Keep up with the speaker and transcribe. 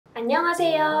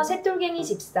안녕하세요. 세똘괭이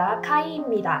집사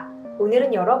카이입니다.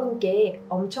 오늘은 여러분께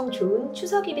엄청 좋은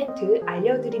추석 이벤트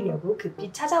알려드리려고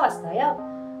급히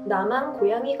찾아왔어요. 나만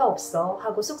고양이가 없어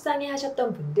하고 속상해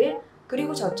하셨던 분들,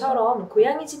 그리고 저처럼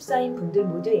고양이 집사인 분들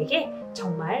모두에게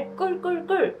정말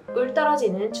꿀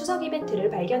떨어지는 추석 이벤트를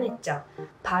발견했죠.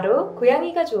 바로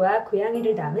고양이가 좋아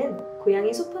고양이를 담은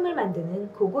고양이 소품을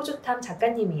만드는 고고좋담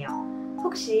작가님이요.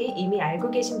 혹시 이미 알고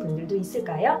계신 분들도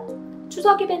있을까요?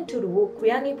 추석 이벤트로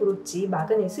고양이 브로치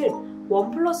마그넷을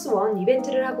 1+1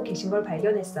 이벤트를 하고 계신 걸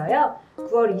발견했어요.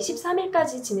 9월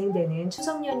 23일까지 진행되는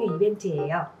추석 연휴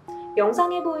이벤트예요.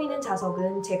 영상에 보이는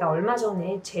자석은 제가 얼마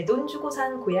전에 제 돈 주고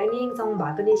산 고양이 행성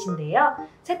마그넷인데요.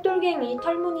 세똘괭이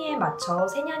털무늬에 맞춰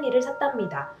새냥이를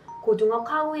샀답니다. 고등어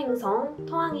카우 행성,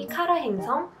 토항이 카라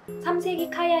행성, 삼색이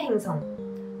카야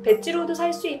행성. 배지로도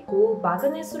살 수 있고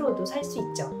마그넷으로도 살 수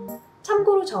있죠.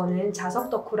 참고로 저는 자석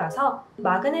덕후라서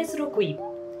마그넷으로 구입.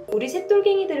 우리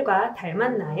새똘괭이들과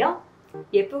닮았나요?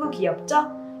 예쁘고 귀엽죠?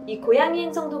 이 고양이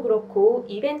행성도 그렇고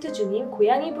이벤트 중인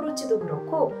고양이 브로치도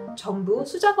그렇고 전부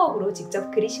수작업으로 직접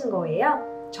그리신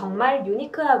거예요. 정말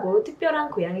유니크하고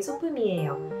특별한 고양이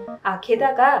소품이에요.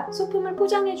 게다가 소품을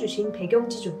포장해주신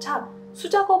배경지조차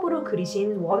수작업으로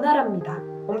그리신 원화랍니다.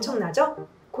 엄청나죠?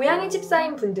 고양이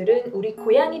집사인 분들은 우리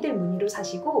고양이들 무늬로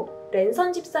사시고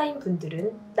랜선 집사인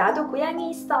분들은 나도 고양이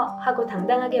있어 하고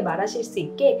당당하게 말하실 수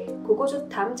있게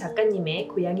고고좋담 작가님의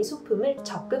고양이 소품을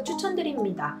적극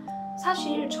추천드립니다.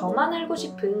 사실 저만 알고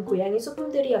싶은 고양이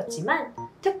소품들이었지만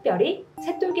특별히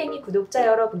세똘괭이 구독자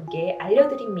여러분께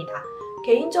알려드립니다.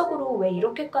 개인적으로 왜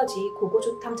이렇게까지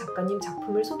고고좋담 작가님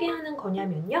작품을 소개하는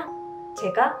거냐면요.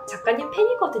 제가 작가님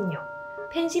팬이거든요.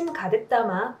 팬심 가득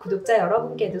담아 구독자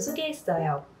여러분께도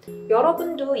소개했어요.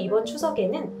 여러분도 이번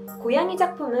추석에는 고양이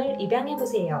작품을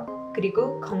입양해보세요.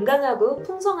 그리고 건강하고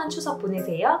풍성한 추석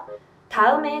보내세요.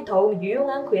 다음에 더욱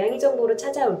유용한 고양이 정보로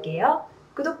찾아올게요.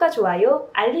 구독과 좋아요,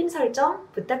 알림 설정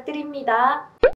부탁드립니다.